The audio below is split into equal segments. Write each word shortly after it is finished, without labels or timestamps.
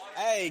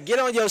Hey, get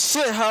on your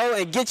shit, hoe,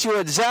 and get you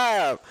a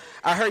job.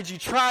 I heard you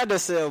tried to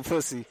sell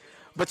pussy,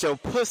 but your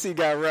pussy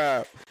got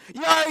robbed.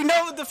 You already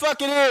know what the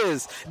fuck it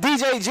is.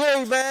 DJ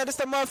Jerry, man. This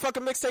the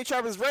motherfucking Mixtape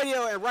Trappers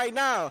Radio, and right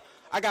now,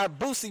 I got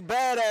Boosie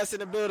Badass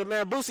in the building,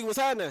 man. Boosie, what's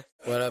happening?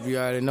 What up? You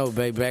already know,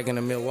 baby. Back in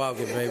the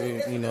Milwaukee,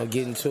 baby. You know,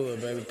 getting to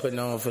it, baby. Putting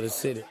on for the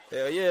city.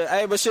 Hell yeah.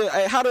 Hey, but shit,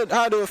 hey, how do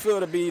it feel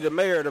to be the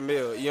mayor of the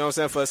mill? You know what I'm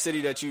saying? For a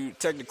city that you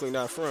technically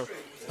not from.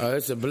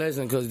 It's a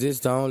blessing because this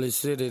the only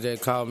city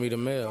that called me the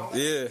mayor.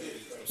 Yeah.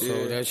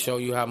 So that show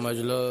you how much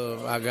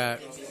love I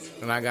got,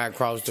 and I got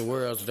across the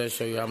world. So that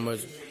show you how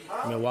much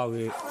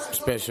Milwaukee is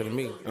special to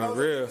me.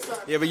 Real.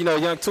 Yeah, but you know,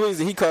 Young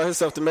Tweezy, he called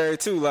himself the mayor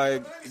too.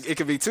 Like, it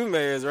could be two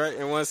mayors, right,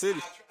 in one city.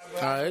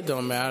 It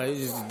don't matter.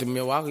 It's just the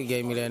Milwaukee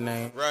gave me that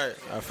name. Right.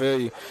 I feel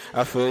you.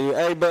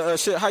 Hey, but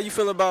shit, how you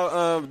feel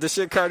about the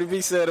shit Cardi B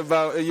said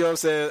about, you know what I'm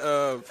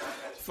saying,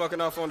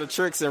 fucking off on the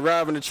tricks and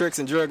robbing the tricks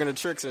and drugging the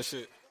tricks and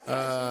shit?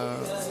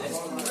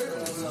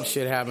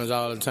 Shit happens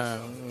all the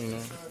time, you know.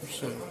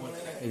 Shit.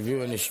 If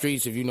you're in the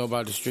streets, if you know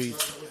about the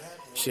streets,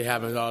 shit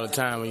happens all the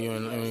time when you're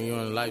in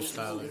a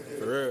lifestyle.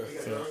 For real.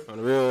 Yeah. On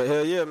the real.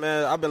 Hell yeah,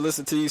 man. I've been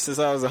listening to you since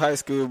I was in high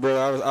school,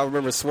 bro. I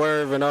remember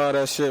Swerve and all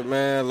that shit,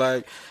 man.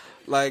 Like,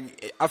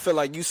 I feel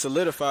like you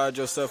solidified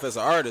yourself as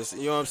an artist.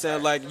 You know what I'm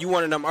saying? Like, you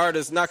one of them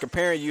artists, not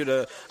comparing you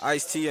to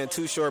Ice-T and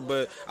Too Short,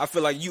 but I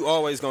feel like you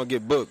always gonna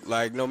get booked.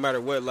 Like, no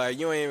matter what. Like,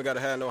 you ain't even gotta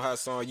have no hot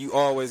song. You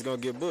always gonna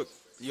get booked.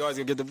 You always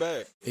gonna get the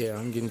bag. Yeah,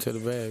 I'm getting to the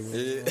bag.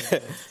 Yeah.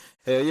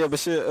 Hell yeah, but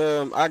shit,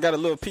 I got a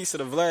little piece of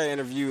the Vlad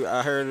interview.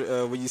 I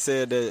heard when you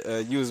said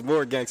that you was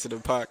more gangster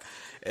than Pac.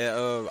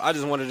 And I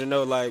just wanted to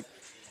know, like,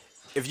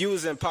 if you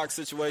was in Pac's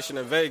situation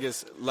in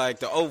Vegas, like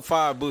the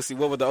 05 Boosie,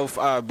 what would the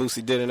 05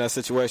 Boosie did in that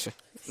situation?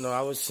 No,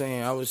 I was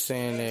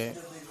saying that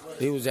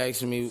he was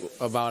asking me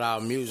about our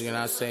music,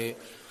 and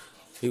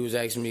he was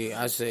asking me,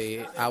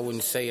 I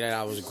wouldn't say that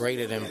I was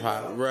greater than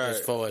Pac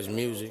as far as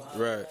music.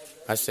 Right.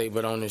 I say,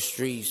 but on the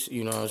streets,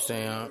 you know what I'm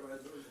saying,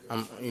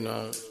 I'm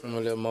a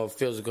little more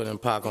physical than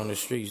Pac on the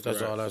streets.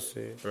 That's all I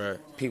said. Right.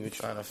 People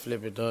trying to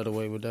flip it the other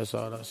way, but that's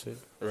all I said.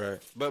 Right.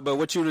 But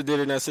what you would have did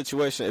in that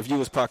situation if you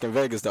was Pac in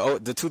Vegas,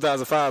 the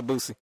 2005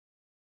 Boosie?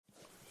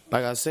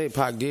 Like I said,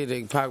 Pac did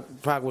it.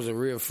 Pac was a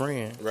real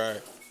friend.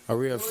 Right. A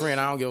real friend.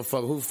 I don't give a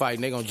fuck who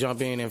fighting. They gonna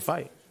jump in and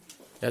fight.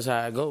 That's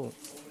how it go.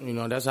 You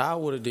know, that's how I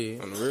would have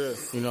did. On the real.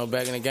 You know,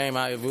 back in the game,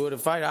 if it would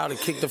have fight, I would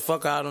have kicked the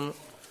fuck out of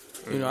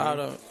them. You know, I'd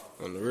have.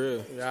 On the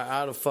real.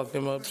 I'd have fucked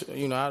them up.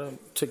 You know, I'd have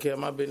took care of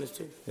my business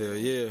too. Hell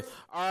yeah.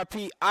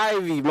 R.P.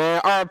 Ivy,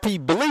 man. R.P.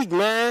 Bleak,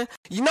 man.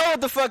 You know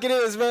what the fuck it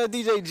is, man.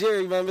 DJ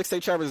Jerry, man.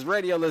 Mixtape Trappers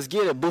Radio. Let's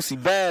get it. Boosie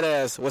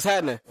Badass. What's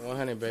happening?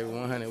 100, baby.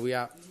 100. We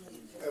out.